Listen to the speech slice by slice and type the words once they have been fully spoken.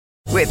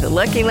With the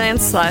Lucky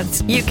Land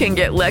Slots, you can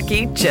get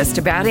lucky just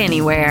about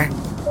anywhere.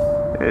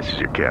 This is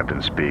your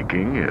captain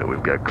speaking.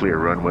 We've got clear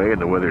runway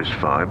and the weather's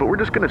fine, but we're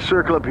just going to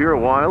circle up here a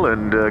while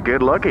and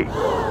get lucky.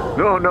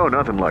 No,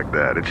 nothing like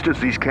that. It's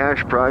just these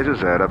cash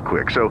prizes add up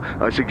quick. So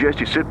I suggest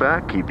you sit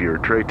back, keep your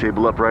tray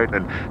table upright,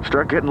 and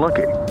start getting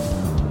lucky.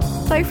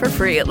 Play for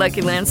free at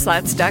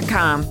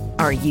LuckyLandSlots.com.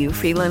 Are you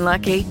feeling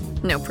lucky?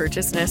 No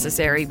purchase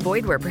necessary.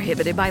 Void where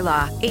prohibited by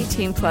law.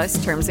 18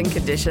 plus terms and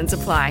conditions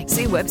apply.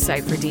 See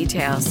website for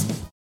details.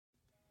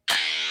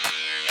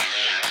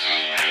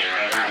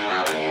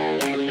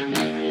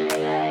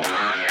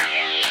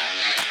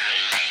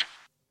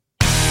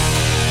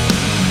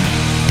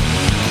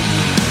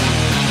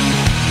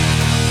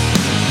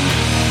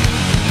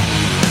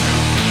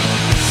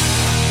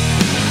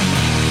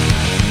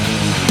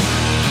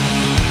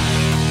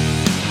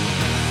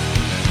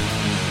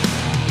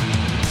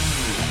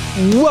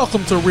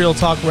 Welcome to Real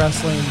Talk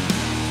Wrestling.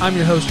 I'm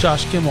your host,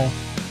 Josh Kimmel.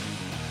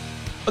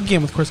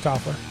 Again with Chris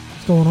Koffler.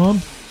 What's going on?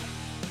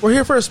 We're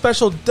here for a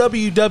special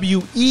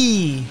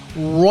WWE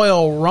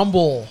Royal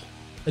Rumble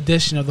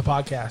edition of the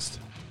podcast.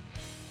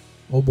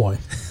 Oh boy.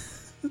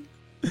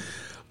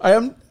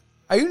 Are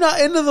you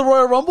not into the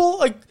Royal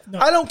Rumble? No.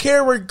 I don't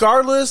care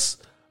regardless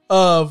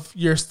of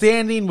your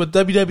standing with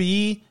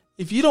WWE.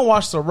 If you don't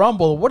watch the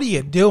Rumble, what are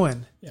you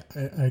doing? Yeah,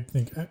 I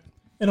think...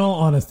 In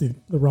all honesty,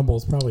 the Rumble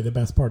is probably the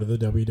best part of the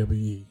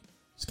WWE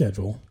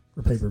schedule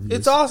for pay-per-views.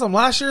 It's awesome.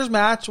 Last year's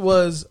match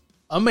was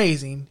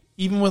amazing,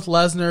 even with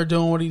Lesnar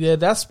doing what he did.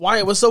 That's why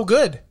it was so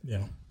good.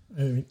 Yeah.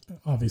 I mean,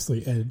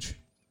 obviously, Edge.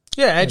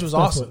 Yeah, Edge was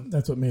awesome.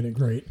 That's what made it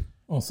great.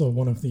 Also,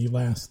 one of the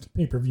last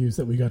pay-per-views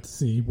that we got to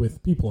see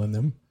with people in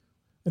them,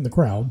 in the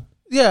crowd.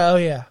 Yeah, oh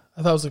yeah.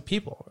 I thought it was like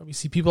people. We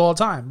see people all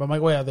the time. But I'm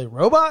like, wait, are they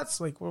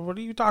robots? Like, what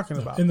are you talking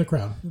about? In the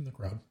crowd.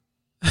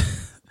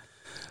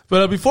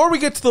 But before we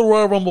get to the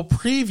Royal Rumble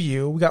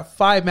preview, we got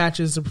 5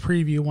 matches to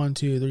preview. 1,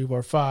 2, 3,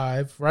 4,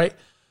 5, right?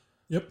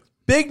 Yep.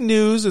 Big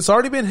news. It's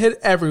already been hit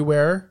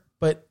everywhere,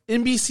 but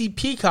NBC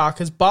Peacock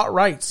has bought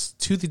rights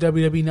to the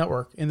WWE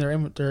Network in their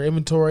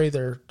inventory,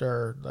 their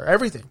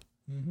everything.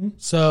 Mm-hmm.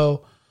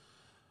 So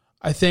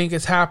I think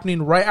it's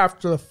happening right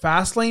after the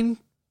Fastlane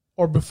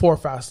or before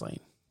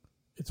Fastlane.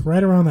 It's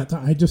right around that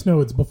time. I just know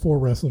it's before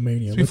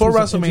WrestleMania. It's before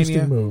WrestleMania. An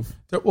interesting move.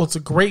 Well, it's a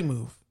great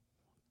move.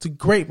 It's a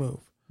great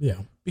move. Yeah.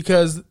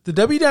 Because the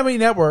WWE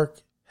Network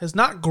has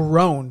not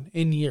grown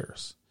in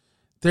years.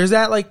 There's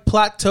that like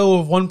plateau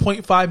of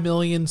 1.5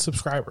 million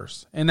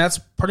subscribers. And that's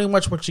pretty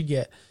much what you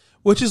get.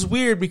 Which is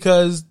weird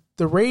because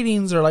the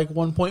ratings are like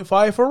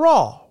 1.5 for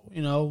Raw.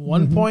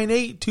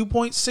 1.8,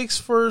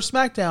 2.6 for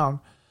SmackDown.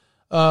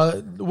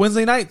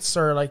 Wednesday nights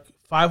are like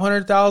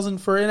 500,000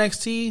 for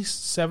NXT,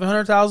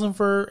 700,000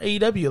 for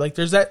AEW. Like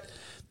there's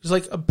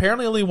like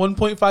apparently only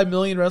 1.5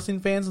 million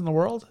wrestling fans in the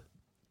world.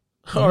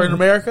 Or in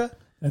America.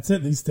 That's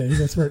it these days.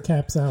 That's where it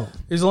caps out.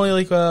 There's only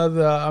like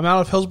the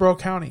amount of Hillsborough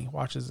County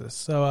watches this.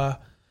 So,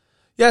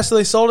 so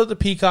they sold it to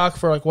Peacock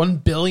for like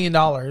 $1 billion.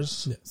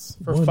 Yes.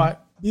 For $1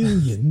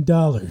 billion.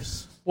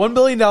 $1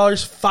 billion,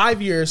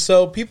 5 years.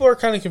 So people are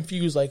kind of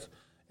confused. Like,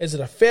 is it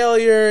a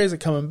failure? Is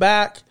it coming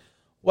back?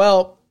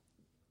 Well,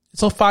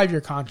 it's a 5-year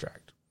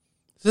contract.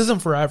 This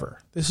isn't forever.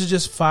 This is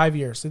just 5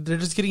 years. They're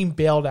just getting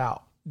bailed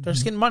out. They're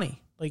just getting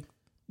money. Like,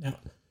 now,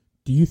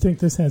 do you think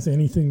this has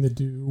anything to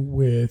do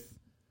with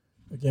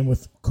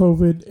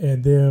COVID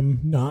and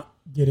them not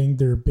getting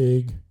their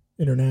big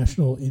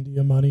international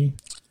India money?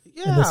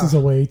 Yeah. And this is a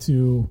way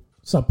to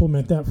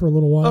supplement that for a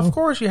little while? Of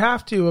course you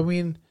have to. I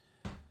mean,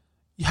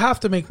 you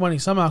have to make money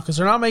somehow because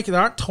they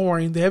aren't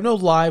touring. They have no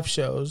live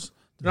shows.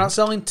 They're not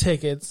selling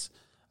tickets.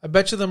 I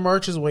bet you the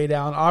merch is way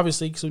down,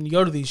 obviously, because when you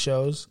go to these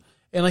shows,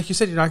 and like you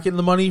said, you're not getting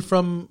the money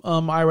from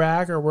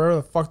Iraq or wherever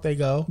the fuck they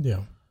go.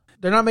 Yeah.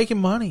 They're not making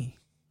money.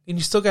 And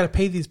you still got to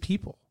pay these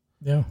people.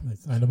 Yeah. They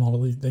signed them all.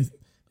 They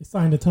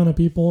signed a ton of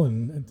people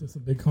and to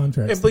some big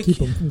contracts to keep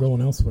them from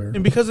going elsewhere.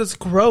 And because it's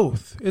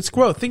growth. It's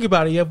growth. Think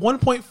about it. You have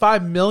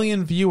 1.5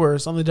 million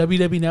viewers on the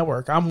WWE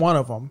Network. I'm one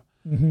of them.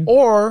 Mm-hmm.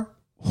 Or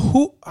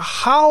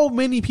how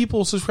many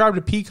people subscribe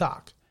to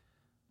Peacock?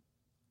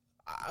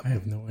 I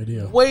have no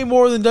idea. Way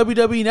more than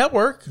WWE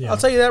Network. Yeah. I'll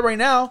tell you that right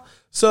now.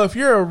 So if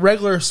you're a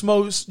regular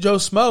Joe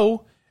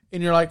Smo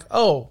and you're like,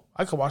 oh,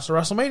 I could watch the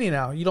WrestleMania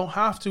now. You don't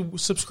have to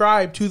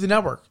subscribe to the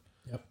network.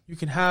 Yep. You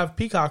can have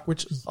Peacock,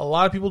 which a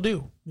lot of people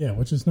do. Yeah,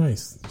 which is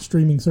nice.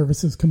 Streaming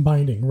services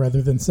combining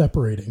rather than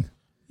separating.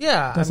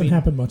 Yeah. Doesn't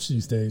happen much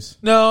these days.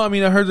 No, I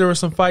mean, I heard there were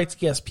some fights.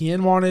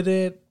 ESPN wanted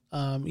it.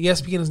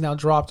 ESPN has now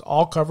dropped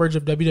all coverage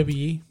of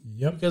WWE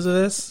because of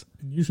this.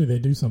 And usually they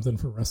do something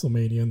for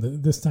WrestleMania,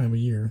 and this time of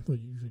year, they'll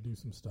usually do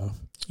some stuff.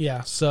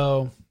 Yeah,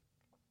 so,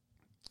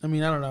 I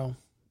mean, I don't know.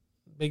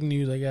 Big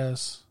news, I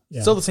guess.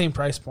 Yeah. Still the same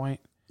price point.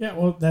 Yeah,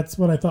 well, that's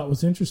what I thought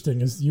was interesting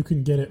is you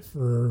can get it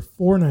for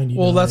 $4.99.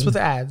 Well, that's with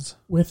ads.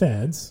 With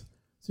ads.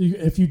 So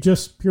if you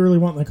just purely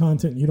want the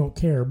content, you don't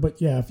care.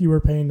 But yeah, if you were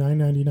paying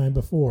 $9.99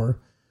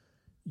 before,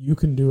 you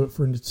can do it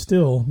for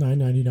still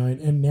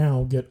 $9.99 and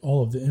now get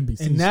all of the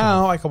NBC And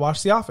now stuff. I can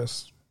watch The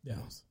Office. Yeah.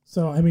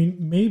 So, I mean,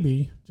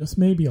 maybe, just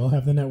maybe I'll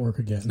have the network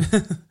again.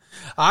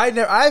 I've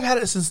had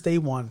it since day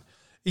one.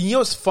 And you know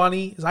what's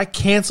funny is I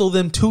canceled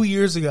them 2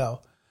 years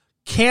ago.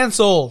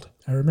 Canceled.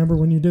 I remember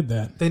when you did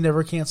that. They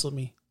never canceled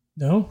me.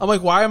 No? I'm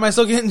like, why am I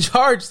still getting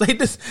charged?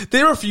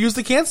 They refused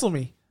to cancel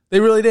me. They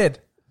really did.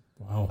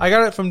 Wow. I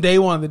got it from day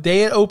one. The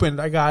day it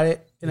opened, I got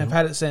it, and I've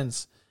had it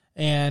since.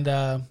 And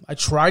I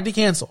tried to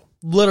cancel,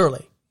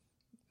 literally.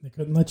 They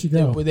couldn't let you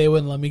go. They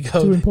wouldn't let me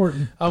go. Too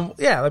important.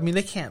 Yeah, I mean,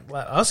 they can't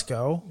let us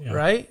go,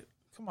 right?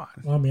 Come on.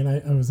 Well, I mean,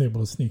 I was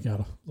able to sneak out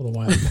a little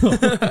while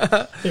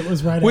ago. It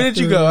was right When did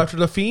you go? After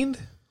The Fiend?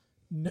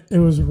 It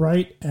was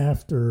right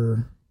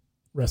after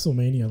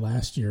WrestleMania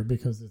last year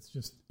because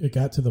it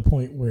got to the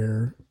point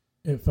where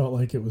it felt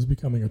like it was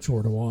becoming a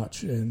chore to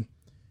watch. And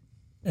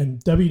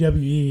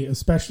WWE,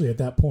 especially at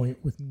that point,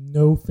 with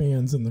no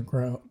fans in the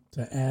crowd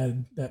to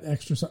add that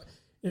extra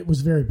it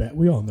was very bad.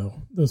 We all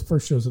know those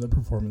first shows of the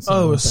performance.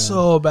 Oh, it was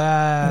so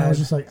bad. And I was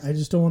just like, I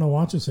just don't want to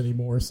watch this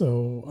anymore,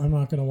 so I'm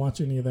not going to watch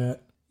any of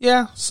that.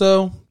 Yeah,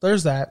 so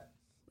there's that.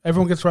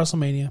 Everyone gets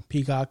WrestleMania,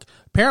 Peacock.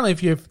 Apparently,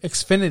 if you have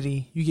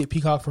Xfinity, you get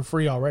Peacock for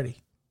free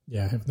already.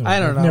 Yeah, I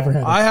don't know. Never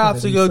had I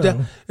have to go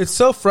down. It's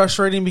so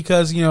frustrating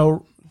because,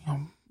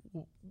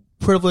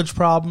 privilege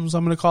problems,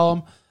 I'm going to call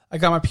them. I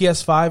got my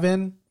PS5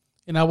 in,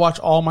 and I watch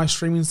all my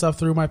streaming stuff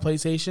through my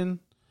PlayStation.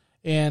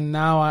 And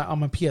now on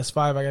my PS5,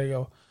 I got to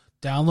go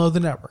download the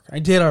network. I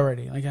did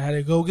already. Like, I had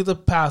to go get the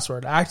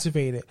password,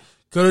 activate it,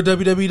 go to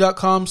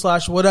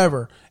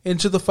www.com/whatever,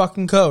 enter the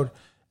fucking code,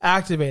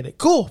 activate it.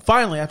 Cool.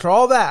 Finally, after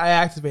all that, I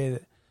activated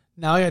it.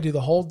 Now I got to do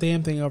the whole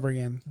damn thing over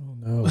again. Oh,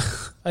 no.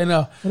 I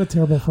know. What a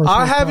terrible first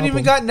I haven't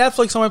even got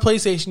Netflix on my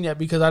PlayStation yet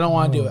because I don't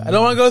want to do it. I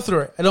don't want to go through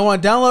it. I don't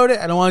want to download it.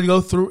 I don't want to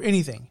go through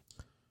anything.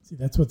 See,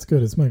 that's what's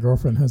good is my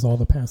girlfriend has all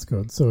the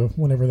passcodes. So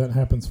whenever that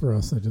happens for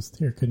us, I just,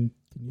 can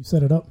you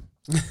set it up?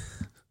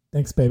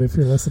 Thanks, babe, if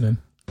you're listening.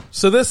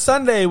 So this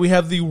Sunday, we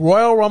have the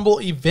Royal Rumble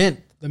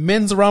event. The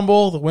Men's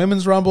Rumble, the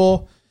Women's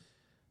Rumble,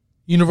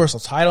 Universal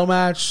Title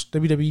Match,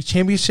 WWE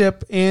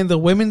Championship, and the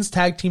Women's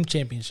Tag Team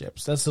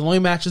Championships. That's the only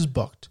matches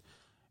booked.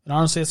 And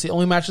honestly, that's the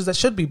only matches that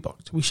should be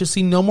booked. We should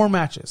see no more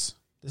matches.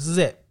 This is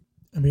it.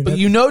 I mean, but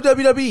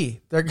WWE,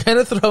 they're going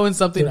to throw in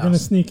something else. They're going to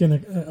sneak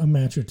in a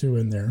match or two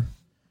in there.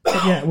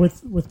 But yeah,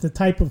 with the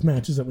type of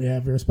matches that we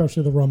have here,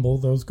 especially the Rumble,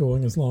 those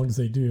going as long as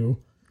they do,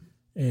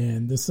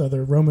 and this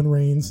other Roman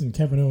Reigns and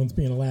Kevin Owens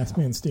being a last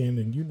man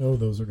standing,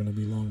 those are going to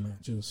be long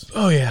matches.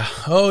 Oh, yeah.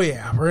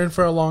 We're in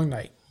for a long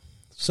night.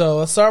 So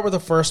let's start with the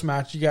first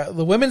match. You got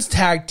the Women's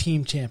Tag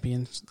Team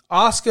Champions,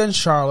 Asuka and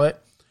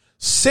Charlotte.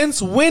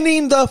 Since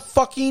winning the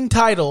fucking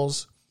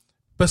titles,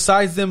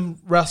 besides them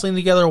wrestling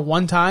together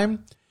one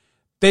time,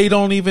 they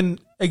don't even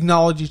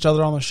acknowledge each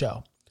other on the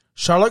show.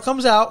 Charlotte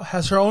comes out,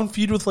 has her own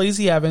feud with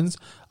Lacey Evans.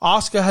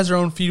 Asuka has her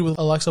own feud with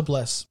Alexa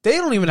Bliss. They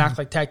don't even act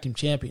like tag team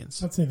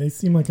champions. I'd say they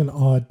seem like an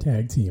odd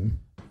tag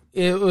team.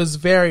 It was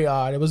very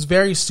odd. It was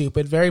very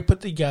stupid, very put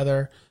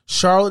together.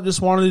 Charlotte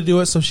just wanted to do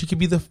it so she could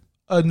be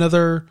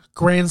another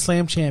Grand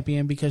Slam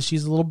champion because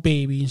she's a little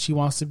baby and she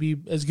wants to be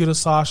as good as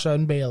Sasha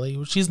and Bayley,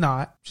 which she's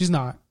not. She's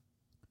not.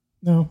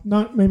 No,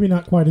 maybe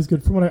not quite as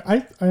good. From what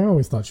I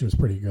always thought she was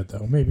pretty good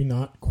though. Maybe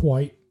not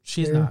quite.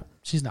 She's not.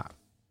 She's not.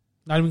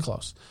 Not even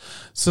close.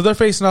 So they're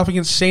facing off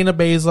against Shayna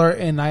Baszler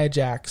and Nia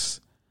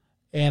Jax.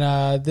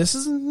 And this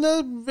is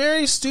a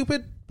very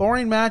stupid,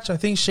 boring match. I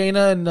think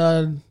Shayna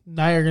and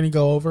Nia are going to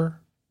go over.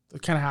 They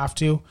kind of have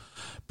to.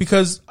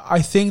 Because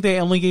I think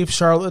they only gave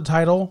Charlotte the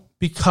title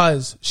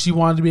because she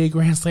wanted to be a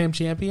Grand Slam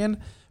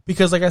champion.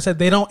 Because, like I said,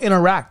 they don't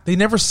interact. They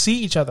never see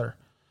each other.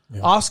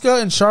 Yeah.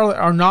 Asuka and Charlotte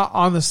are not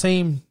on the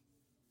same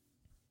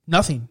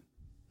nothing.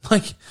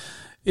 Like,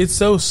 it's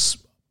so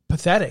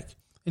pathetic.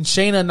 And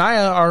Shayna and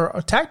Nia are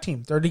a tag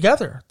team. They're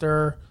together.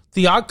 They're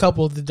the odd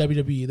couple of the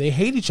WWE. They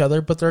hate each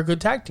other, but they're a good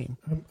tag team.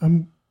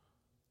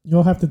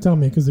 You'll have to tell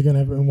me because, again, I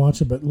haven't been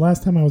watching. But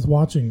last time I was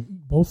watching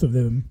both of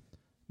them,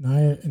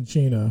 Nia and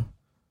Shayna,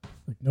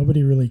 like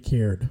nobody really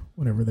cared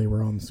whenever they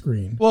were on the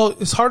screen. Well,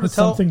 it's hard to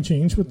tell. Something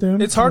changed with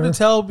them. It's hard to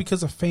tell because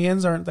the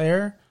fans aren't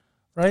there,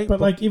 right? But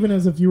like even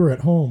as if you were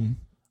at home,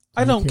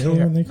 I don't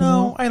care.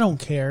 No, I don't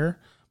care.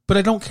 But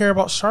I don't care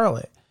about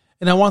Charlotte.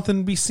 And I want them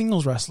to be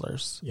singles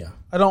wrestlers. Yeah.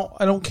 I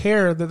don't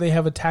care that they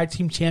have a tag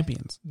team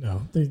champions.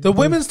 No. The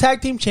women's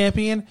tag team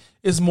champion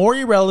is more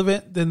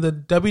irrelevant than the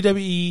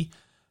WWE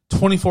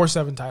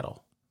 24/7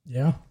 title.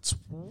 Yeah. It's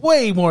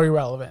way more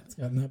irrelevant.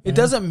 It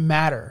doesn't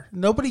matter.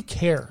 Nobody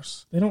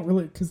cares. They don't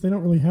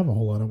really have a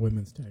whole lot of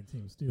women's tag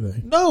teams, do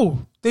they?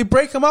 No. They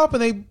break them up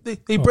and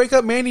they break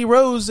up Mandy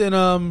Rose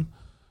and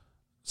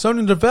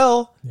Sonya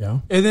Deville. Yeah.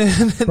 And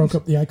then broke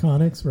up the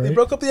Iconics, right? They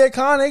broke up the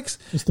Iconics.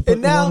 Just to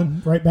put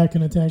them right back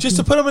in a tag just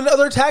team? to put them in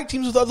other tag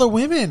teams with other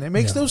women. It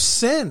makes no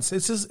sense.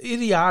 It's just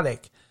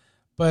idiotic.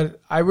 But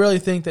I really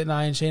think that Nia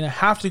and Shayna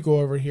have to go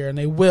over here, and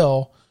they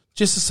will,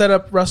 just to set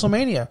up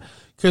WrestleMania.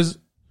 Because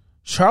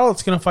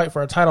Charlotte's going to fight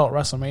for a title at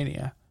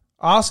WrestleMania.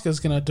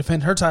 Asuka's going to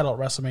defend her title at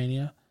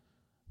WrestleMania.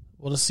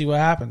 We'll just see what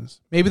happens.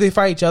 Maybe they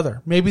fight each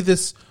other. Maybe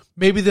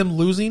them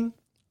losing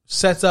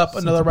sets up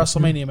another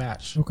WrestleMania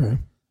match. Okay.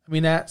 I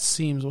mean, that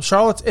seems... Well,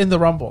 Charlotte's in the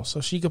Rumble, so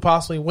she could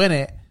possibly win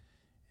it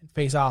and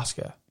face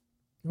Asuka.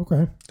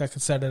 Okay. That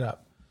could set it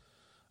up.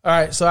 All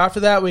right, so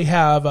after that, we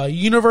have a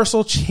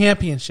Universal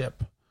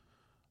Championship.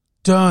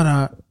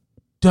 Dun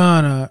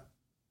dun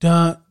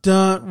dun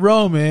dun.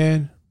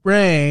 Roman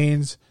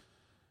Reigns.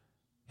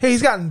 Hey,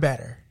 he's gotten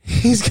better.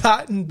 He's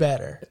gotten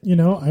better. You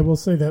know, I will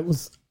say that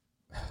was.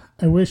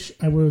 I wish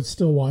I was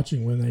still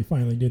watching when they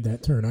finally did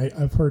that turn.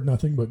 I've heard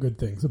nothing but good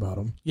things about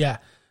him. Yeah.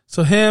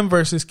 So him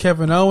versus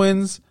Kevin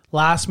Owens,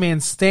 last man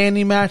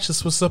standing match.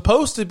 This was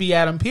supposed to be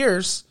Adam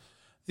Pearce,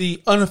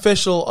 the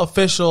unofficial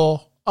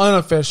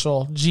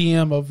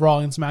GM of Raw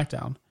and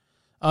SmackDown.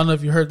 I don't know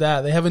if you heard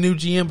that. They have a new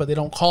GM, but they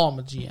don't call him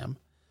a GM.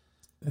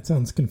 That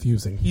sounds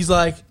confusing. He's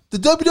like, the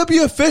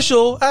WWE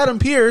official, Adam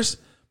Pearce,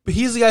 but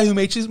he's the guy who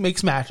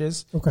makes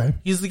matches. Okay.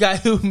 He's the guy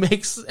who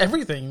makes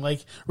everything.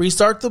 Like,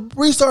 restart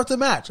the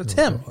match. It's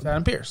him. It's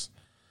Adam Pearce.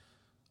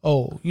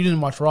 Oh, you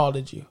didn't watch Raw,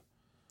 did you?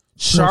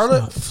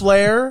 Charlotte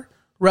Flair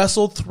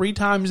wrestled 3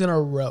 times in a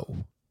row.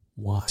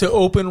 Why? To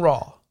open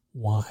Raw.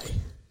 Why?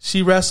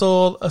 She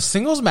wrestled a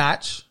singles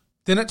match.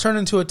 Then it turned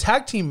into a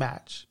tag team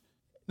match.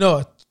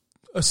 No,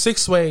 a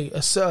 6-way, a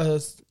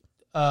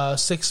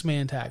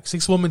 6-man tag,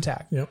 6-woman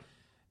tag. Yep.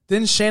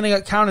 Then Shayna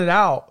got counted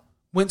out,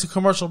 went to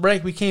commercial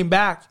break. We came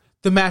back.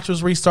 The match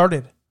was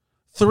restarted.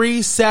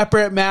 3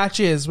 separate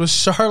matches with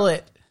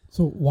Charlotte.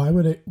 So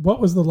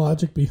what was the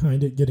logic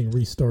behind it getting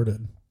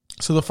restarted?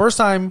 So the first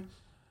time,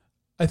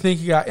 I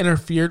think it got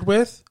interfered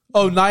with.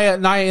 Oh,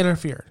 Nia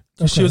interfered.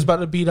 Okay. She was about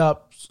to beat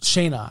up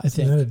Shayna, I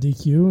think. Isn't that a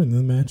DQ and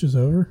the match is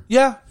over?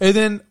 Yeah. And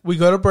then we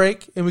go to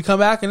break and we come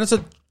back and it's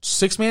a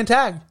 6-man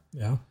tag.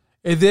 Yeah.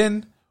 And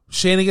then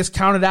Shayna gets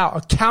counted out.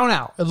 A count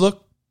out. It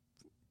looked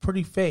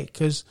pretty fake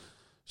because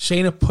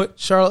Shayna put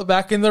Charlotte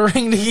back in the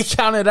ring to get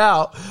counted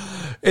out.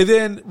 And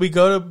then we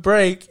go to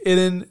break and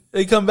then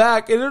they come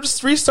back and they're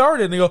just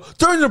restarted. And they go,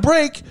 during the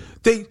break,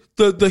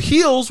 the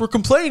heels were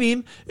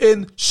complaining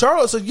and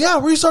Charlotte said, yeah,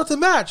 restart the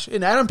match.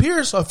 And Adam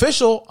Pearce,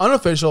 official,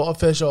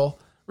 unofficial,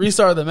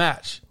 restarted the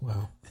match.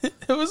 Wow. It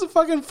was a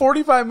fucking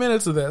 45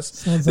 minutes of this.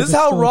 Sounds This is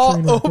like how Raw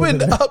train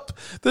opened up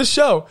the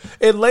show.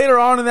 And later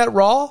on in that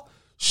Raw,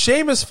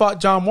 Sheamus fought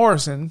John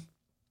Morrison.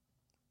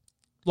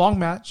 Long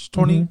match,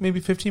 20, maybe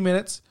 15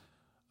 minutes.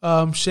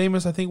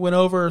 Sheamus, I think, went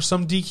over.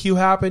 Some DQ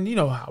happened. You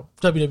know how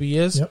WWE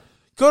is. Yep.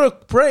 Go to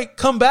break,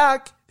 come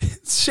back.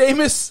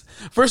 Sheamus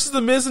versus The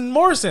Miz and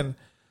Morrison.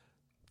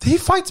 He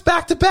fights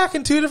back-to-back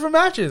in 2 different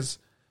matches.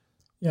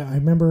 Yeah, I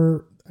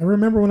remember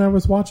when I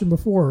was watching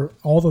before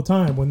all the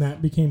time when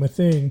that became a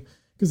thing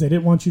because they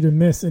didn't want you to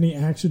miss any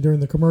action during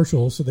the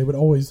commercials, so they would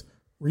always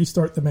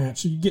restart the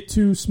match. So you get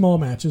 2 small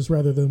matches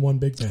rather than 1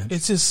 big match.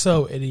 It's just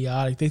so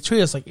idiotic. They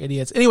treat us like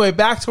idiots. Anyway,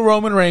 back to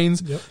Roman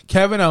Reigns. Yep.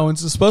 Kevin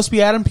Owens. It's supposed to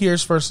be Adam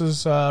Pearce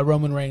versus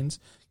Roman Reigns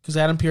because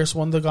Adam Pearce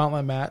won the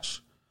gauntlet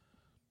match.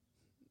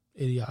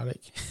 Idiotic.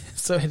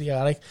 So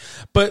idiotic.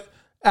 But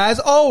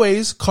as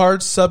always,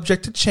 cards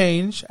subject to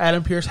change.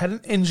 Adam Pearce had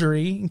an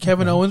injury and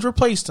Kevin Owens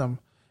replaced him.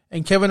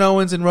 And Kevin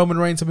Owens and Roman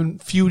Reigns have been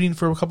feuding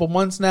for a couple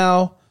months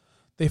now.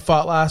 They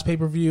fought last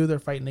pay-per-view. They're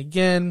fighting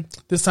again.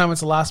 This time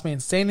it's a last man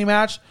standing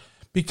match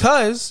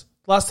because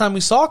last time we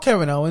saw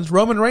Kevin Owens,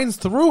 Roman Reigns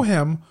threw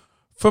him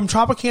from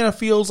Tropicana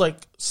Field's like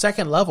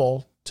second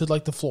level to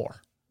like the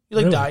floor. He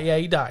like died. Yeah,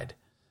 he died.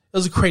 It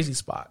was a crazy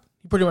spot.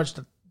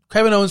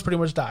 Kevin Owens pretty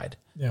much died.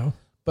 Yeah.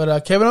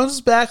 But Kevin Owens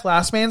is back.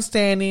 Last man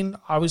standing.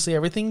 Obviously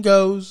everything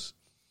goes.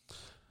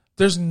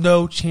 There's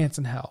no chance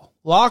in hell.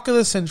 Lock of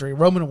the century.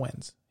 Roman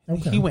wins.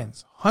 Okay. He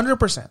wins.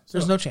 100%.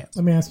 There's no chance.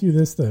 Let me ask you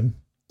this then.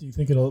 Do you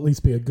think it'll at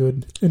least be a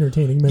good,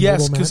 entertaining, memorable match?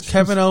 Yes, because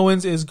Kevin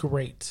Owens is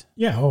great.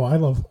 Yeah. Oh, I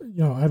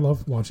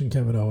love watching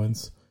Kevin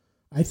Owens.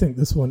 I think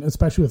this one,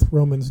 especially with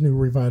Roman's new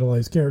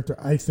revitalized character,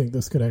 I think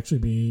this could actually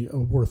be a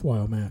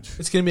worthwhile match.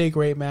 It's going to be a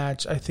great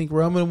match. I think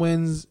Roman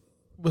wins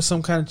with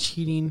some kind of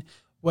cheating,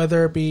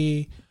 whether it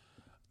be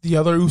the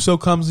other Uso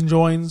comes and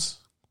joins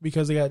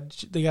because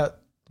they got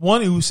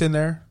one Uso in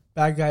there,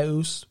 bad guy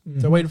Uso.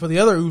 They're waiting for the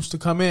other Uso to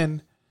come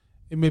in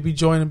and maybe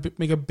join and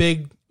make a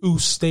big Uso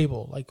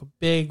stable, like a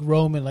big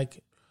Roman,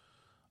 like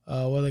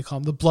what do they call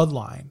them? The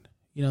Bloodline.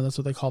 You know, that's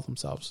what they call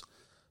themselves.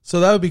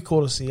 So that would be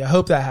cool to see. I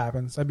hope that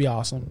happens. That'd be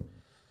awesome.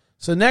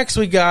 So next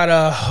we got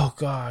oh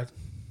god,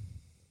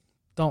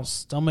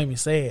 don't make me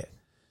say it.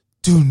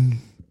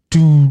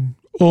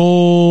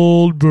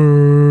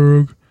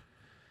 Goldberg.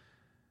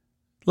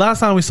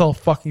 Last time we saw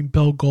fucking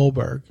Bill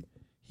Goldberg,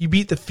 he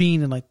beat the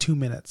Fiend in like 2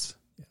 minutes.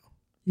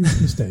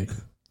 Huge mistake.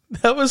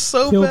 That was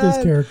so Killed bad.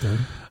 his character.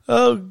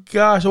 Oh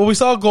gosh. Well, we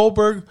saw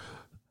Goldberg.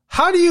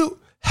 How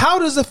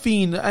does the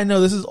Fiend? I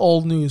know this is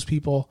old news,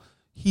 people.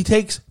 He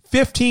takes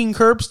 15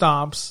 curb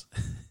stomps.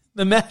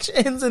 The match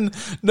ends in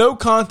no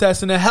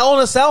contest in a Hell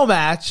in a Cell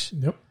match.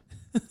 Yep.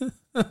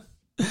 And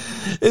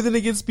then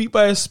he gets beat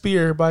by a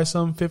spear by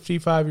some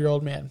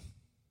 55-year-old man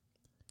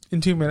in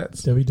 2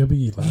 minutes.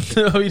 WWE logic.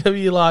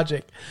 WWE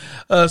logic.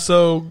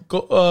 So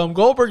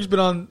Goldberg's been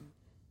on.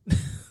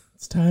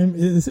 It's time.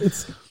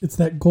 It's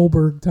that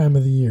Goldberg time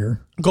of the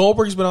year.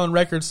 Goldberg's been on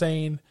record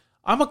saying,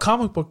 "I'm a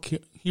comic book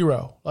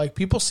hero. Like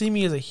people see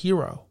me as a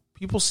hero.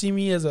 People see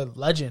me as a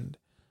legend.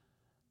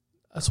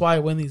 That's why I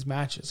win these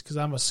matches, because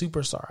I'm a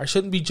superstar. I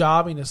shouldn't be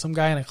jobbing to some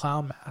guy in a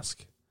clown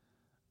mask.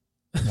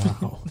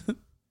 Wow.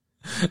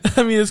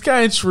 I mean, it's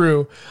kind of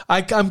true.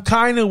 I'm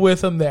kind of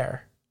with him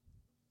there.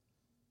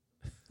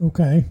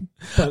 Okay.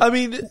 I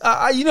mean,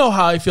 you know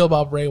how I feel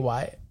about Bray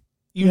Wyatt.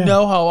 You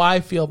know how I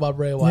feel about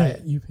Bray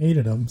Wyatt. Yeah, you've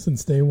hated him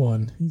since day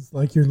one. He's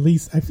like your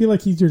least. I feel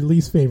like he's your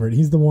least favorite.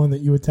 He's the one that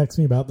you would text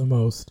me about the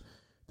most.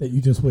 That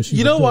you just wish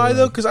you know why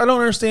though? Because I don't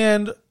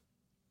understand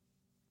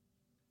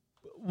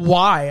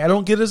why. I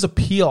don't get his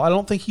appeal. I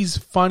don't think he's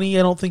funny.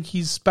 I don't think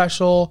he's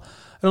special.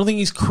 I don't think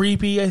he's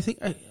creepy. I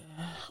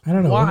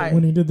don't know. Why?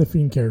 When he did the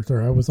Fiend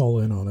character, I was all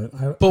in on it.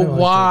 But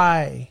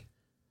why?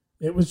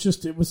 It was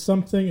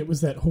something. It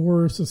was that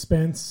horror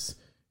suspense.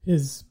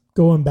 His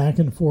going back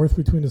and forth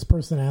between his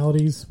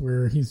personalities,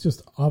 where he's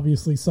just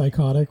obviously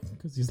psychotic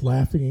because he's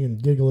laughing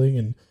and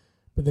giggling,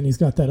 but then he's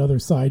got that other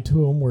side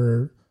to him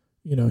where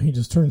he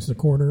just turns the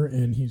corner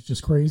and he's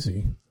just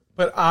crazy.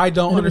 But I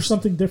don't understand. It was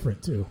something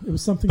different too. It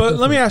was something. But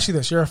different. let me ask you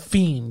this: you're a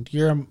fiend.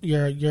 You're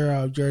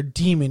a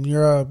demon.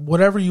 You're a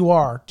whatever you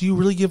are. Do you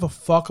really give a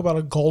fuck about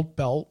a gold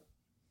belt?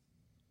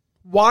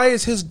 Why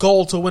is his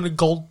goal to win a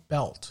gold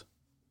belt?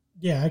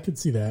 Yeah, I could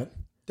see that.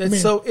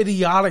 That's so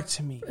idiotic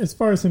to me. As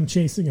far as him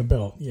chasing a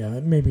belt, yeah,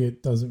 maybe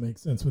it doesn't make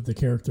sense with the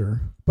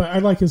character. But I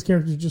like his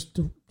character just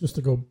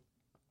to go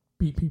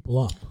beat people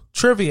up.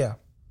 Trivia.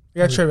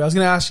 Trivia. I was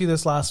going to ask you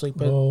this last week,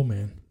 but oh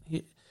man,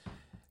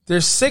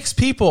 there's 6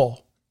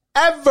 people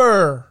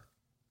ever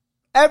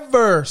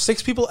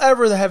 6 people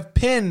ever that have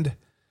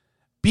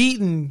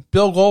beaten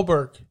Bill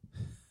Goldberg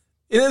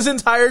in his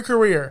entire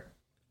career.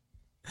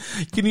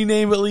 Can you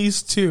name at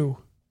least 2?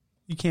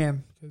 You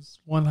can, because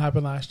one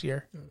happened last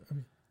year.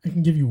 I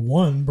can give you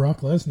one.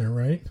 Brock Lesnar,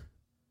 right?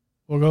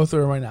 We'll go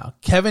through it right now.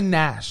 Kevin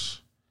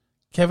Nash.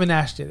 Kevin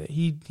Nash did it.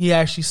 He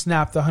actually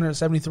snapped the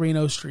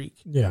 173-0 streak.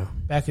 Yeah.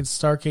 Back in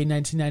Starrcade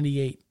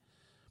 1998.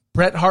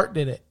 Bret Hart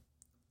did it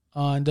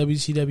on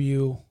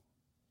WCW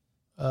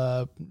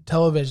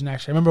television,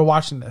 actually. I remember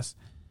watching this.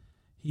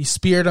 He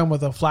speared him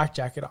with a flak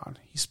jacket on.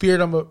 He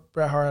speared him, but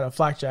Bret Hart had a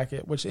flak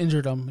jacket, which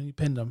injured him, and he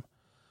pinned him.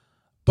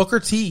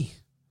 Booker T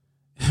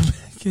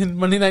in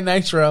Monday Night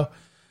Nitro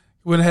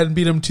went ahead and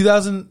beat him.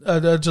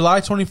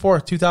 July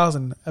 24th,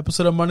 2000,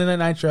 episode of Monday Night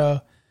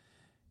Nitro.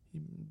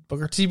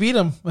 Booker T beat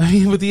him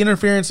with the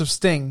interference of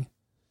Sting.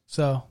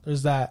 So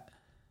there's that.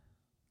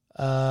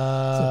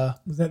 So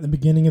was that the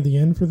beginning of the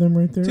end for them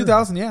right there?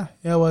 2000, yeah.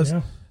 Yeah, it was.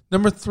 Yeah.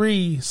 Number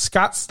 3,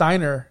 Scott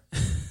Steiner.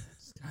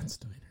 Scott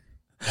Steiner.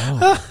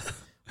 Wow.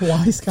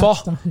 Why Scott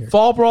Steiner?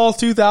 Fall Brawl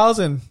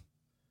 2000.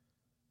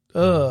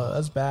 Ugh,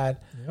 that's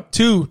bad. Yep.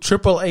 2,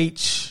 Triple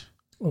H.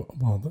 Oh,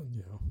 well,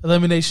 yeah.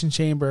 Elimination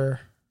Chamber.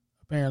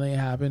 Apparently it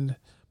happened.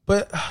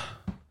 But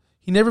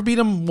he never beat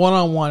him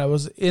one-on-one. It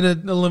was in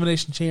an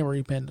Elimination Chamber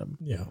he pinned him.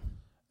 Yeah.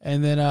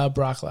 And then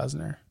Brock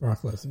Lesnar.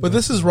 But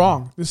this is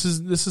wrong. This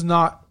is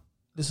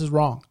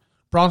wrong.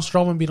 Braun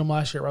Strowman beat him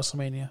last year at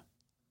WrestleMania.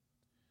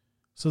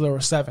 So there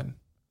were 7.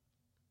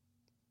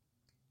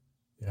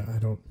 Yeah, I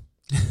don't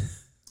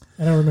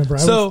remember.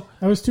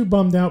 I was too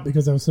bummed out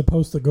because I was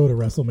supposed to go to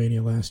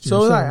WrestleMania last year.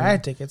 So I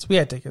had tickets. We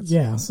had tickets.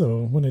 Yeah,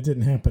 so when it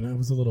didn't happen, I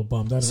was a little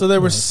bummed. So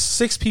there were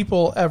 6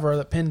 people ever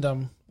that pinned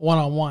him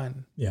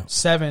one-on-one. Yeah.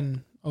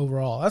 7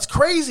 overall. That's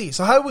crazy.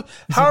 So how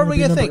are we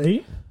going to think?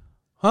 8?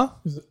 Huh?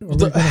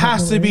 It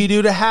has to be,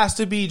 dude. It has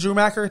to be. Drew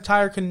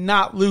McIntyre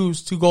cannot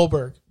lose to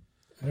Goldberg.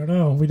 I don't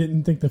know. We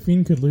didn't think The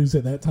Fiend could lose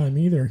at that time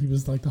either. He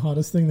was like the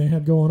hottest thing they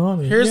had going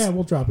on. And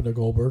we'll drop it to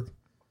Goldberg.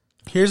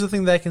 Here's the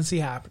thing that I can see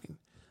happening.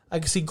 I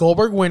can see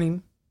Goldberg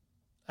winning.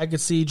 I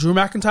could see Drew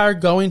McIntyre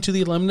going to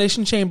the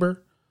Elimination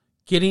Chamber,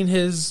 getting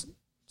his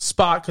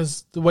spot,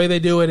 because the way they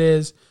do it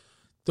is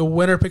the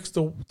winner picks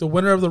the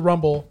winner of the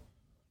Rumble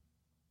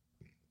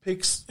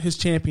picks his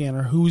champion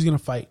or who he's going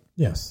to fight.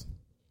 Yes.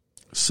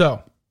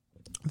 So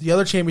the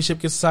other championship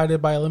gets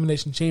decided by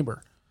Elimination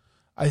Chamber.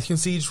 I can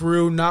see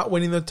Drew not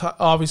winning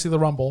obviously the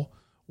Rumble,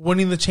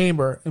 winning the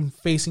Chamber, and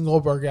facing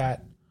Goldberg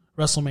at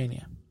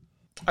WrestleMania.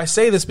 I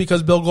say this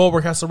because Bill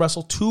Goldberg has to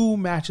wrestle 2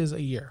 matches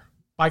a year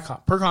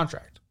per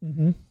contract.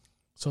 Mm-hmm.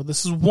 So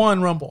this is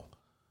 1 Rumble.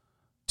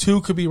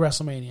 2 could be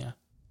WrestleMania.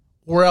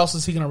 Where else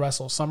is he going to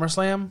wrestle?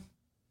 SummerSlam?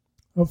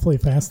 Hopefully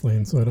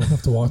Fastlane, so I don't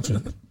have to watch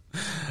it.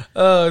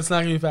 It's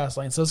not going to be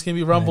Fastlane, so it's going to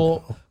be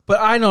Rumble. But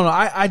I don't know.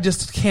 I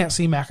just can't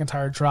see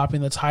McIntyre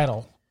dropping the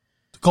title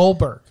to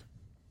Goldberg.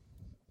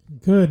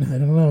 Good. I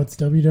don't know. It's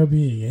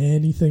WWE.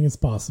 Anything is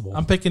possible.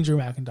 I'm picking Drew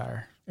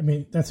McIntyre. I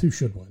mean, that's who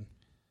should win.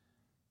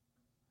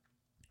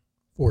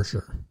 For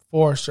sure.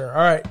 For sure.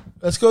 All right.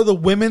 Let's go to the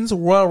Women's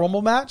Royal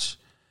Rumble match.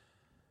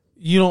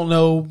 You don't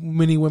know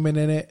many women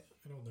in it.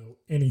 I don't know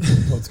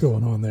anything what's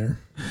going on there.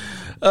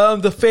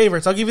 The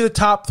favorites. I'll give you the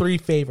top 3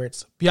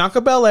 favorites. Bianca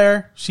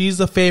Belair. She's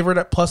the favorite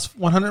at plus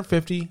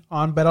 150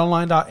 on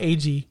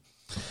betonline.ag.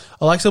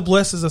 Alexa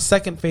Bliss is the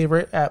second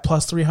favorite at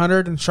plus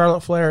 300, and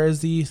Charlotte Flair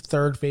is the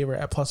third favorite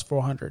at plus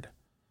 400.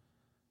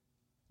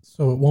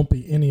 So it won't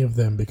be any of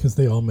them because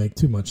they all make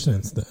too much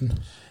sense then.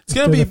 It's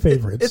going to be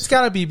favorites. It's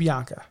got to be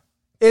Bianca.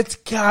 It's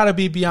got to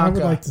be Bianca.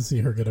 I would like to see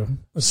her get a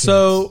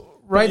So chance.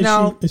 right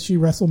now, is she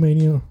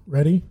WrestleMania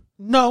ready?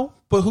 no,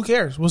 but who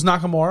cares? Was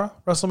Nakamura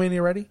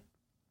WrestleMania ready?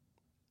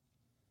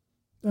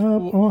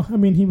 Well, I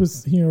mean, he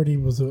already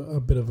was a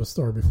bit of a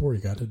star before he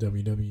got to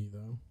WWE,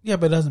 though. Yeah,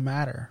 but it doesn't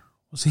matter.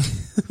 Was he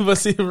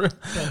WWE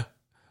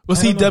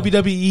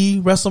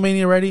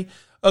WrestleMania ready?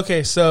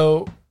 Okay,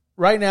 so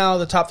right now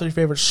the top 3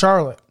 favorites,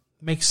 Charlotte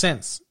makes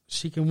sense.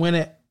 She can win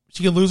it.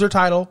 She can lose her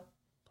title,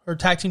 her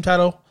tag team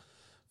title,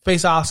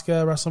 face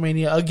Asuka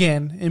WrestleMania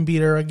again and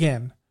beat her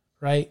again,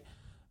 right?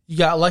 You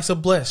got Alexa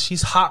Bliss.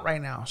 She's hot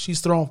right now.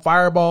 She's throwing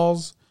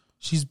fireballs.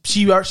 She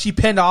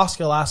pinned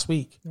Asuka last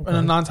week in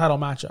a non-title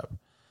matchup.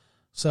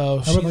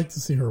 So I would like to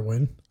see her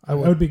win. I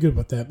would be good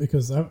with that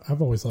because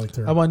I've always liked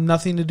her. I want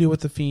nothing to do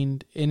with the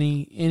Fiend.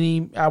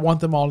 I want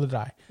them all to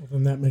die. Well,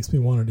 then that makes me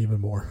want it even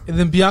more. And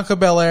then Bianca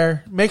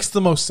Belair makes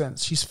the most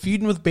sense. She's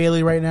feuding with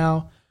Bayley right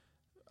now.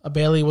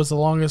 Bayley was the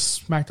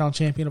longest SmackDown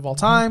champion of all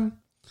time.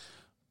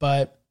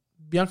 But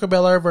Bianca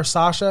Belair versus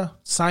Sasha,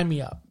 sign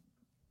me up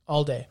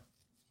all day.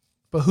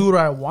 But who do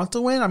I want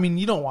to win? I mean,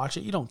 you don't watch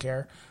it. You don't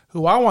care.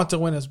 Who I want to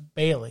win is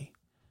Bayley.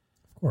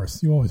 Of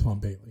course. You always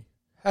want Bayley.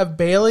 Have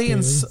Bayley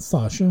and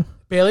Sasha.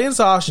 Bayley and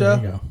Sasha.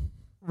 There you go.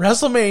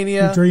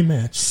 WrestleMania. Your dream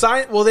match.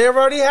 Well, they've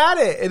already had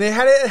it. And they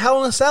had it at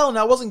Hell in a Cell, and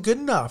that wasn't good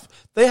enough.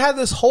 They had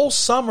this whole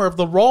summer of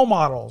the role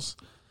models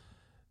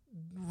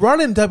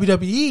running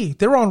WWE.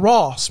 They were on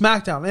Raw,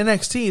 SmackDown,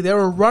 NXT. They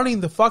were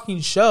running the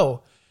fucking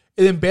show.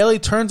 And then Bayley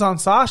turns on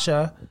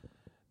Sasha.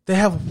 They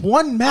have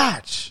one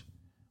match.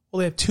 Well,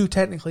 they have 2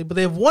 technically, but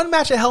they have one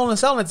match at Hell in a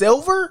Cell, and it's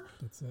over?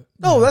 That's it.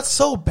 No, that's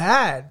so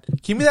bad.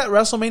 Give me that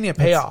WrestleMania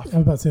payoff. I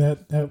was about to say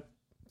that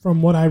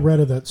from what I read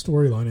of that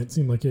storyline, it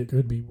seemed like it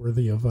could be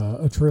worthy of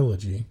a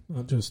trilogy,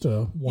 not just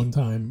a one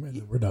time and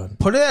then we're done.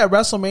 Put it at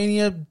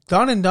WrestleMania,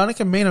 done and done. It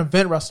can main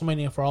event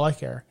WrestleMania for all I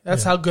care.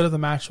 That's how good of the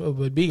match it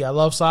would be. I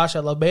love Sasha.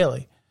 I love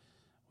Bayley.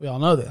 We all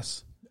know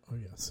this. Oh,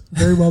 yes.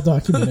 Very well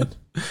documented.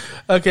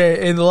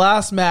 Okay, in the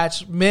last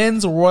match,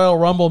 men's Royal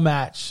Rumble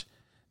match.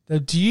 Now,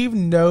 do you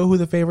even know who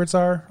the favorites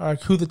are? Or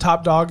who the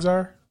top dogs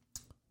are?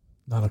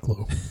 Not a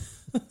clue.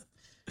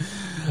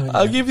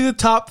 I'll give you the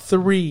top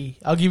 3.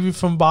 I'll give you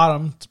from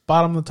bottom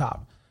to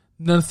top.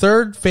 The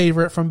third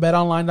favorite from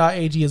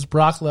betonline.ag is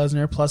Brock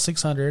Lesnar plus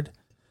 600.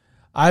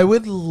 I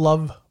would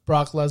love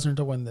Brock Lesnar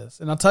to win this,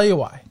 and I'll tell you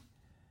why.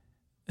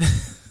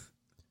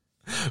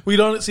 We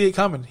don't see it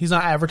coming. He's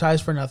not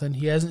advertised for nothing.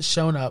 He hasn't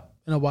shown up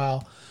in a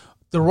while.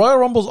 The Royal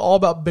Rumble is all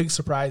about big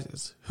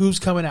surprises. Who's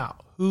coming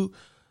out? Who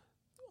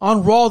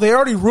on Raw? They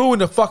already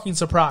ruined a fucking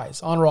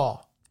surprise on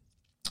Raw.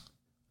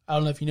 I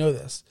don't know if you know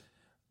this.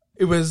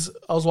 I was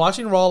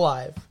watching Raw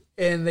live,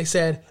 and they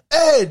said,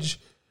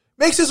 Edge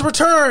makes his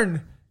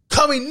return,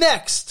 coming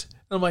next.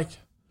 And I'm like,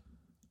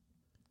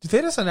 did they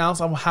just announce,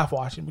 I'm half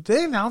watching, but did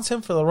they announce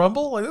him for the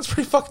Rumble? Like, that's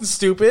pretty fucking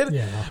stupid.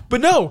 Yeah.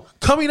 But no,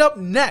 coming up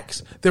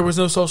next. There was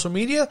no social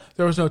media.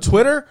 There was no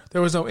Twitter.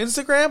 There was no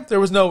Instagram. There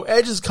was no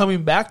Edge is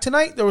coming back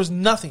tonight. There was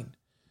nothing.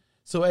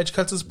 So Edge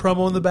cuts his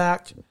promo in the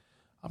back.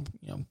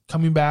 I'm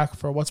coming back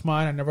for what's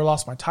mine. I never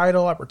lost my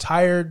title. I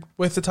retired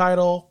with the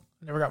title.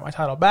 I never got my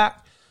title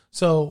back.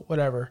 So,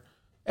 whatever.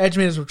 Edge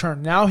made his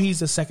return. Now he's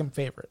the second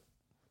favorite.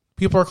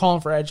 People are calling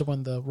for Edge to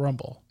win the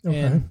Rumble. Okay.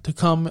 And to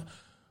come,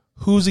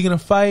 who's he going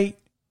to fight?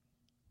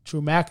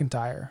 Drew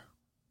McIntyre.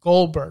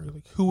 Goldberg.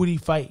 Like, who would he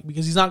fight?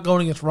 Because he's not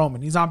going against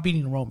Roman. He's not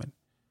beating Roman.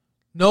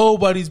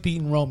 Nobody's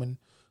beating Roman.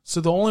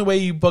 So the only way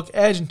you book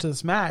Edge into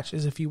this match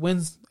is if he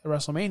wins at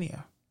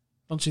WrestleMania.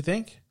 Don't you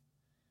think?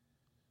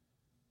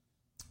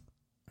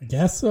 I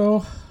guess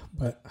so,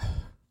 but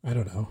I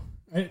don't know.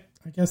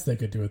 I guess they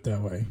could do it that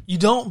way. You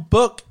don't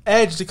book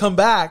Edge to come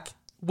back,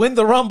 win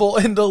the Rumble,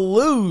 and to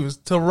lose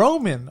to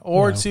Roman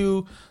or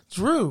to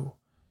Drew.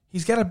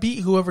 He's got to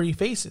beat whoever he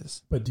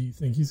faces. But do you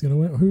think he's going to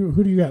win?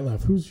 Who do you got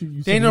left?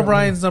 Daniel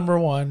Bryan's number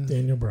 1.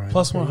 Daniel Bryan.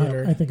 Plus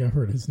 100. Yeah, I think I've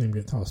heard his name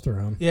get tossed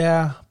around.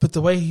 Yeah, but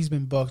the way he's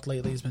been booked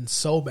lately has been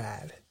so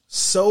bad.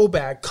 So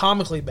bad.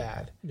 Comically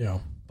bad. Yeah.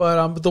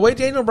 But the way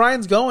Daniel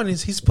Bryan's going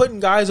is he's putting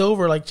guys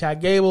over like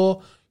Chad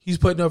Gable. He's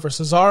putting over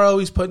Cesaro.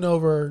 He's putting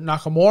over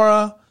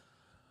Nakamura.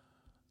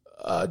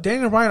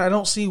 Daniel Bryan, I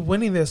don't see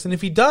winning this. And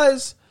if he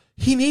does,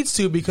 he needs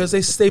to because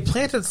they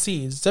planted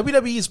seeds.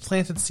 WWE's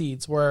planted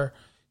seeds where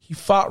he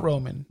fought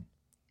Roman.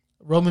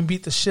 Roman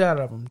beat the shit out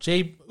of him.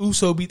 Jey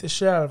Uso beat the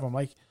shit out of him.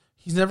 Like,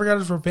 he's never got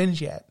his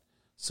revenge yet.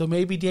 So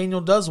maybe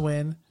Daniel does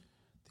win.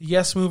 The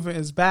Yes Movement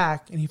is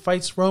back, and he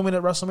fights Roman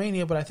at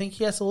WrestleMania, but I think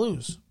he has to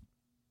lose.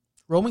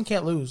 Roman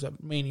can't lose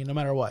at Mania no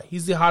matter what.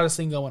 He's the hottest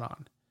thing going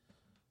on.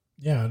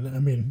 Yeah, I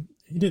mean,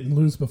 he didn't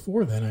lose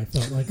before then, I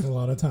felt like a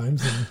lot of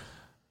times.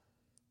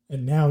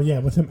 And now, yeah,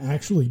 with him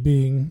actually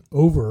being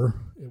over,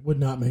 it would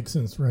not make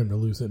sense for him to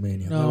lose at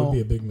Mania. No. That would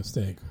be a big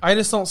mistake. I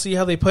just don't see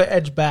how they put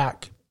Edge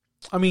back.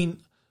 I mean,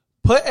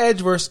 put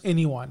Edge versus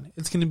anyone.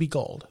 It's going to be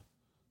gold.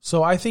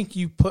 So I think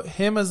you put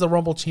him as the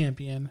Rumble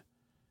champion,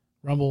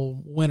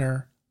 Rumble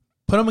winner,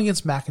 put him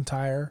against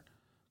McIntyre,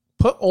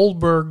 put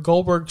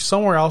Goldberg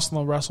somewhere else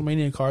on the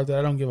WrestleMania card that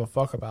I don't give a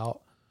fuck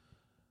about.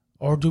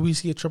 Or do we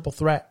see a triple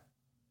threat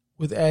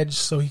with Edge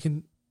so he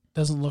can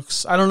doesn't look.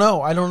 I don't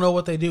know. I don't know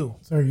what they do.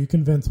 So are you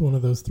convinced one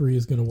of those three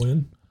is going to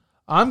win?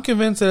 I'm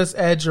convinced that it's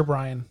Edge or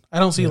Bryan. I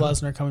don't see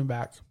Lesnar coming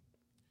back.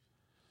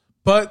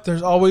 But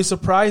there's always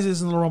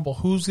surprises in the Rumble.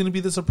 Who's going to be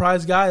the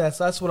surprise guy?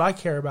 That's what I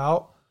care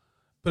about.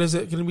 But is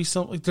it going to be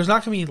something? There's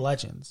not going to be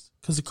legends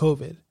because of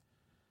COVID.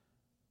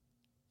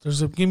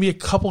 There's going to be a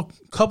couple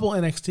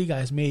NXT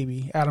guys,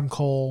 maybe Adam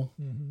Cole,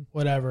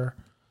 whatever.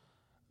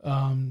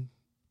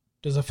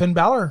 Does a Finn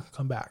Balor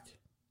come back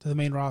to the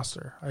main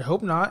roster? I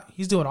hope not.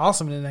 He's doing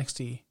awesome in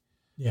NXT.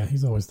 Yeah,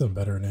 he's always done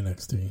better in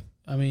NXT.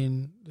 I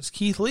mean, does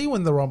Keith Lee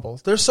win the Rumble?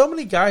 There's so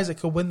many guys that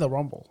could win the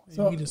Rumble.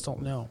 So, we just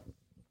don't know.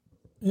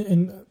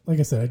 And like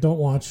I said, I don't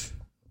watch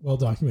well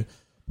documented,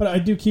 but I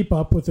do keep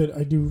up with it.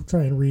 I do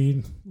try and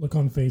read, look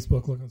on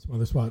Facebook, look on some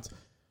other spots.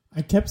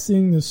 I kept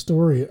seeing this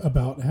story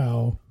about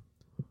how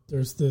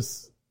there's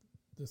this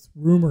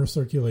rumor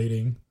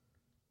circulating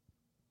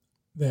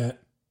that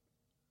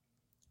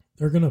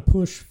they're going to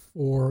push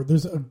for,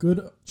 there's a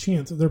good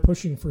chance that they're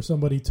pushing for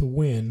somebody to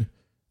win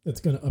that's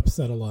going to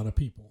upset a lot of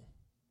people.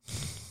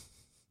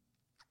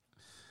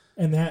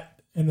 And that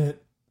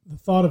the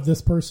thought of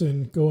this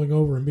person going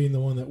over and being the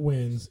one that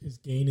wins is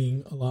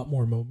gaining a lot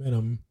more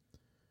momentum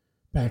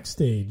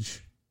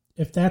backstage.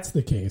 If that's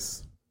the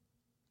case,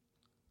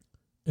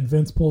 and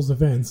Vince pulls the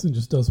Vince and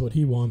just does what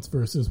he wants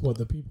versus what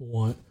the people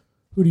want,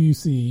 who do you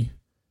see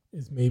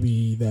is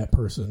maybe that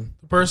person?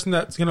 The person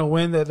that's going to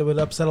win that would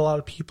upset a lot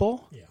of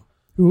people? Yeah.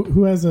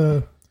 Who has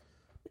a,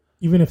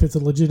 even if it's a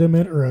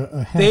legitimate or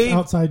a half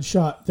outside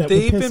shot that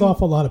would piss off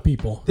a lot of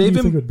people. They've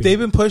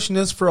been pushing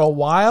this for a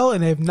while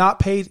and they've not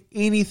paid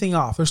anything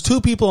off. There's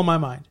two people in my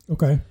mind.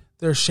 Okay.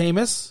 There's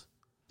Sheamus.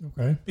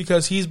 Okay.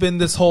 Because he's been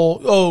this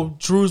whole,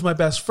 Drew's my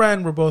best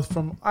friend. We're both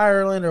from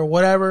Ireland or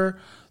whatever.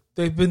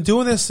 They've been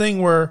doing this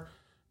thing where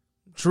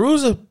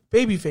Drew's a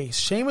babyface.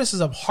 Sheamus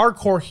is a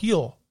hardcore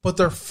heel, but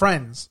they're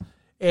friends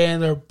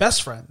and they're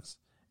best friends.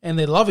 And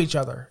they love each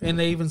other. And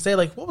they even say,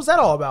 like, what was that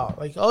all about?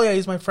 Like, oh, yeah,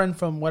 he's my friend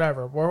from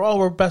whatever.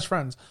 We're best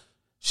friends.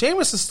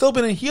 Sheamus has still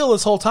been a heel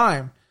this whole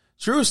time.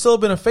 Drew's still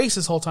been a face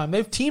this whole time.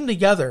 They've teamed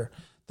together.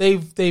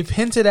 They've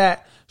hinted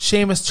at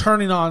Sheamus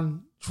turning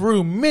on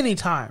Drew many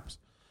times,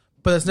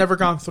 but it's never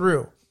gone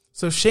through.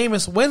 So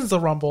Sheamus wins the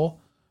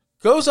Rumble,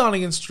 goes on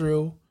against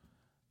Drew.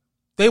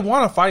 They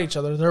want to fight each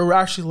other. They're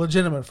actually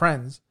legitimate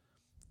friends.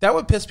 That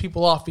would piss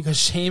people off because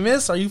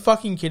Sheamus, are you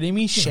fucking kidding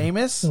me?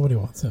 Sheamus? Nobody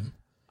wants him.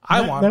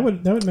 That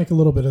would make a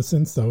little bit of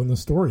sense though in the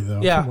story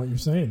though. Yeah. From what you're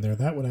saying there,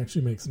 that would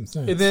actually make some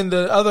sense. And then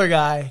the other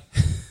guy,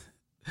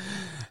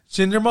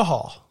 Jinder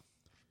Mahal.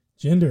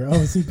 Jinder,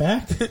 is he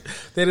back?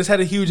 They just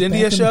had a huge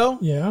India show.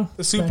 Yeah,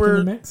 the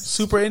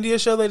super India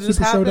show. They just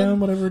had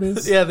Showdown, whatever it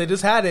is. Yeah, they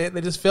just had it.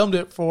 They just filmed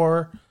it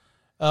for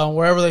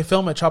wherever they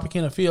film it,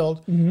 Tropicana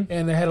Field, and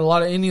they had a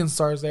lot of Indian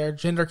stars there.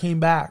 Jinder came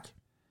back.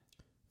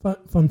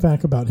 Fun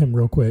fact about him,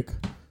 real quick.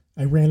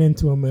 I ran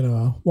into him in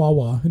a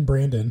Wawa in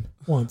Brandon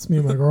once. Me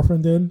and my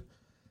girlfriend did.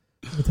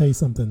 Let me tell you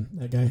something.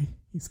 That guy,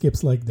 he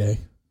skips leg day.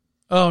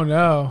 Oh,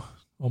 no.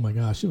 Oh, my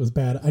gosh. It was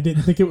bad. I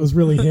didn't think it was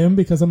really him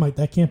because I'm like,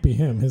 that can't be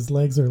him. His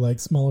legs are like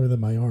smaller than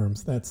my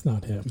arms. That's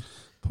not him.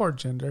 Poor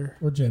Jinder.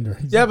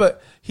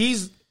 But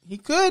he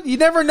could. You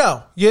never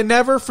know. You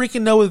never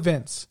freaking know with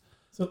Vince.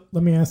 So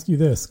let me ask you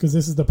this, because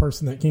this is the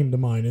person that came to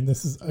mind. And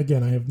this is,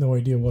 again, I have no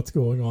idea what's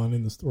going on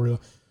in the story.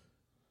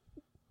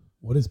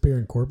 What is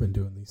Baron Corbin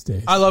doing these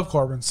days? I love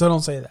Corbin, so don't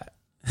say that.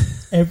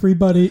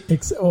 Everybody,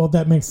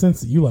 that makes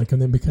sense that you like him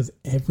then because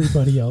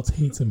everybody else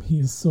hates him. He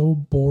is so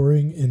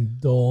boring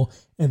and dull,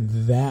 and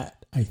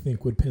that, I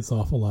think, would piss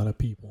off a lot of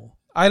people.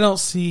 I don't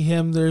see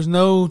him. There's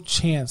no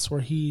chance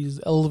where he's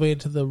elevated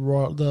to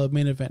the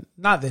main event.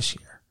 Not this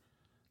year.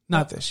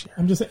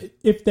 I'm just saying,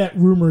 if that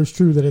rumor is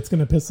true that it's going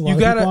to piss a lot of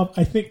people off,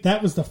 I think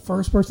that was the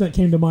first person that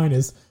came to mind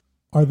is,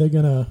 are they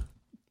going to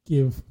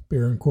give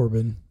Baron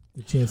Corbin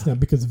the chance now,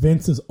 because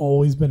Vince has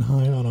always been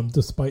high on him,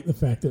 despite the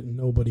fact that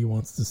nobody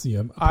wants to see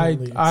him.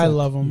 I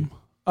love him.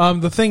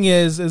 The thing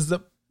is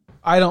that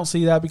I don't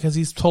see that because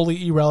he's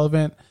totally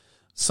irrelevant.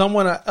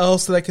 Someone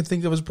else that I could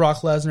think of is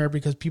Brock Lesnar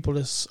because people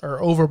just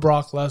are over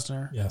Brock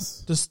Lesnar.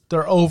 Yes, just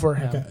they're over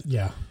him. Okay.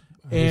 Yeah,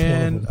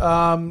 and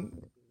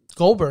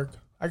Goldberg.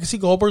 I can see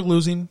Goldberg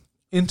losing,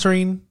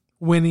 entering,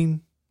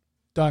 winning,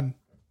 done.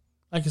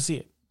 I can see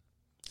it,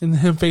 and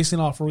him facing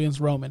off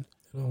against Roman.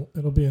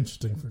 It'll be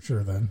interesting for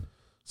sure then.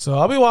 So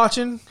I'll be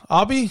watching.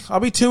 I'll be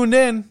tuned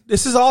in.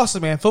 This is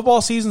awesome, man. Football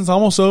season's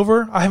almost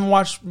over. I haven't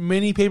watched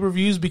many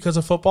pay-per-views because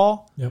of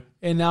football. Yep.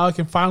 And now I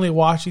can finally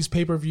watch these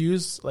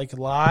pay-per-views like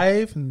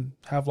live and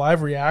have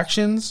live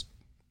reactions.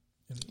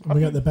 We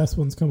got the best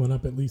ones coming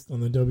up, at least on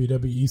the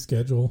WWE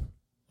schedule.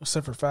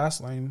 Except for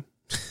Fastlane.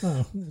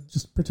 Oh,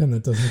 just pretend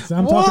that doesn't exist.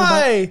 I'm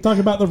talking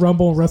about the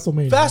Rumble and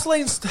WrestleMania.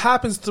 Fastlane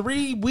happens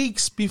 3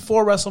 weeks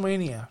before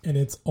WrestleMania. And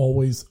it's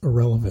always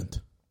irrelevant.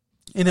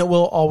 And it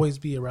will always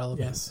be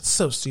irrelevant. Yes. It's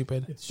so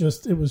stupid.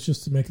 It was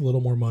just to make a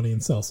little more money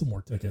and sell some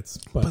more tickets.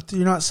 But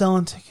you're not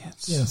selling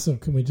tickets. Yeah, so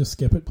can we just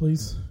skip it,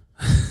 please?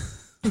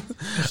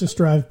 Let's just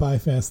drive by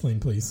Fastlane,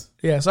 please.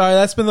 Yes, all right,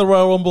 that's been the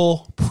Royal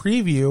Rumble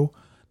preview.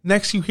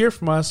 Next you hear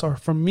from us, or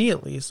from me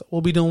at least, we'll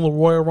be doing the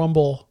Royal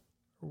Rumble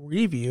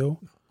review.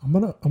 I'm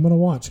gonna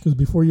watch, because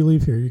before you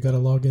leave here, you got to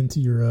log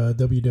into your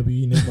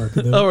WWE network.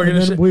 And then,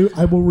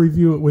 I will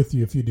review it with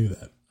you if you do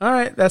that. All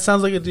right, that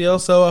sounds like a deal.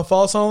 So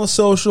follow us on the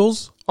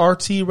socials: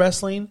 RT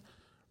Wrestling,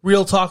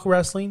 Real Talk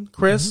Wrestling,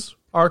 Chris,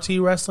 RT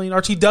Wrestling,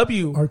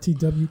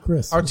 RTW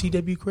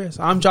Chris.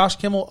 I'm Josh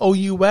Kimmel,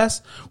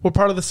 OUS. We're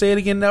part of the Say It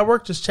Again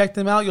Network. Just check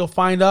them out. You'll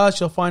find us.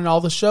 You'll find all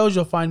the shows.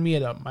 You'll find me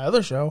at my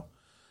other show.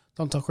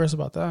 Don't tell Chris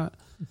about that.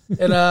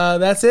 And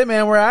that's it,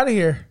 man. We're out of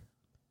here.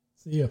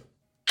 See ya.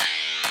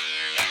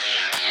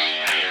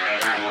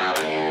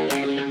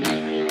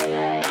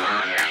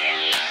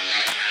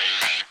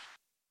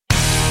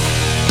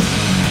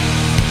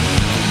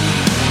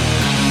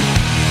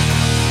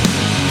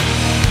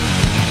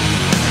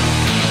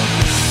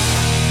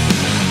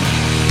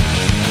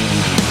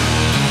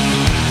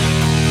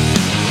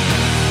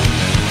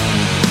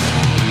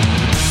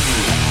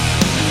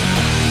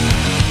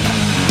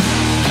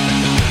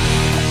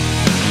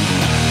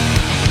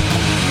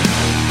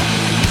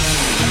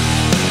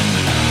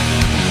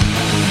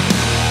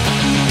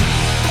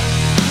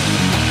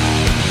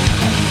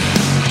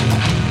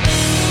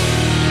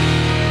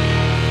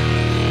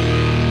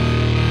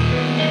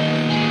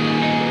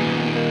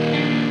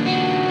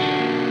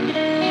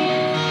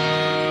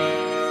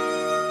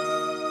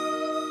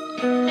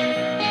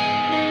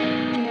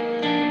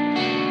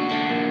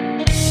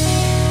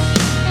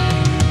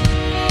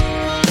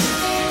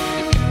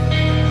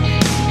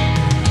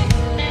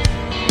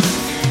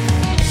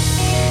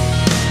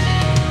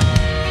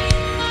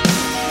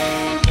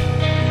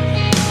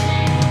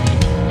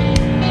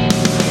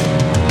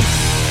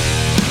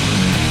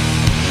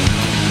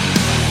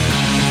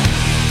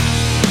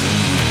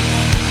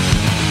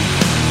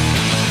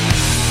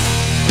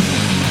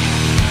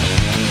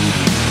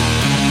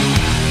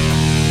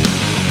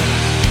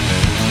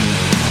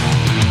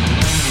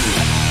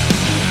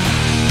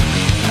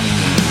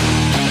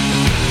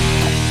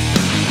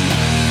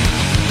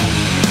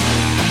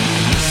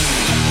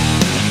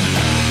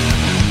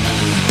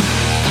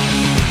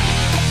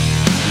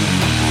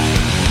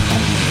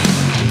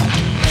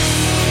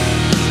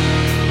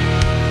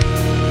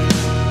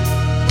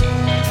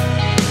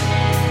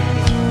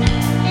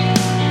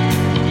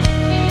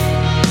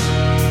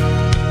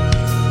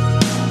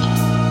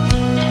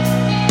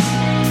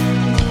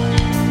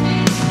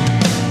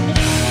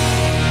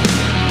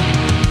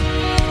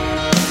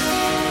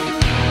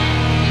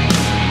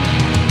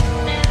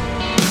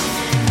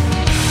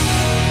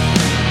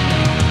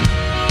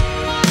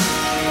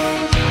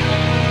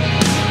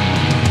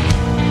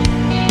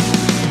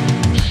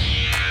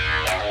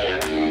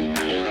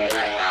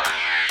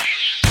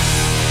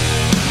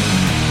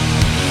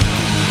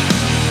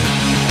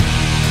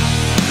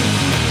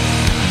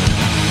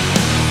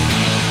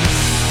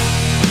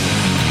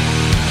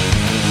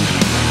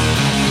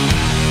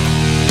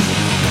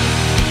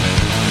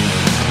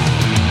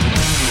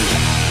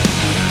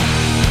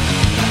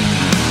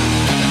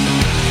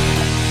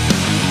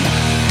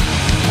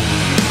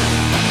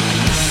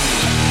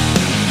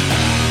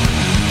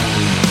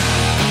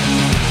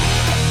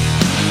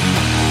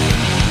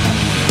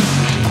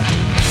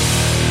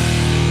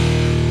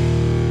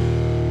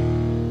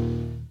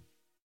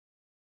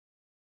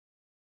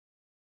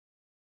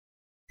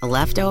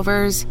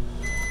 Leftovers,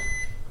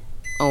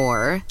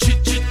 or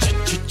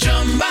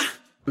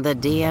the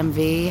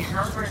DMV,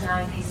 Number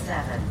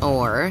 97.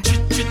 or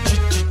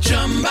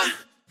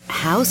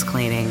house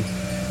cleaning,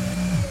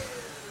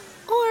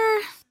 or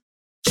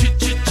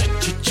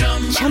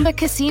Chumba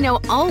Casino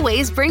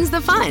always brings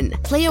the fun.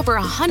 Play over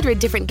 100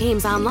 different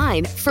games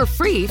online for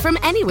free from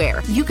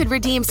anywhere. You could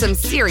redeem some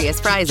serious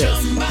prizes.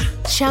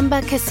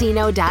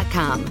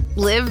 ChumbaCasino.com.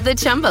 Live the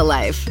Chumba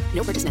life.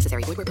 No purchase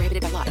necessary. Void where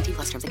prohibited by law. 18+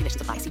 terms and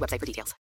conditions apply. See website for details.